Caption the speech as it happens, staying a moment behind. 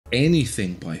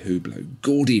anything by Hublot.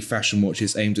 Gaudy fashion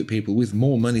watches aimed at people with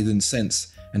more money than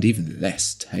sense and even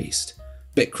less taste.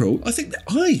 Bit cruel. I think that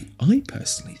I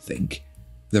personally think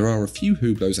there are a few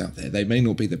Hublots out there. They may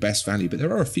not be the best value, but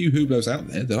there are a few Hublots out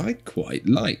there that I quite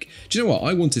like. Do you know what?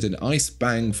 I wanted an Ice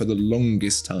Bang for the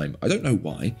longest time. I don't know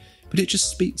why, but it just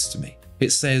speaks to me.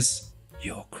 It says,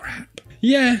 you're crap.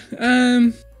 Yeah,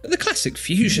 the classic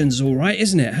Fusion's all right,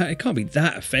 isn't it? It can't be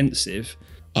that offensive.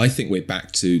 I think we're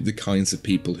back to the kinds of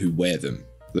people who wear them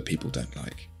that people don't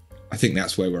like. I think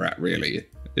that's where we're at, really,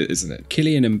 isn't it?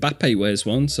 Kylian Mbappe wears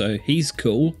one, so he's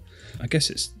cool. I guess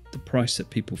it's the price that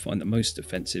people find the most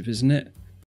offensive, isn't it?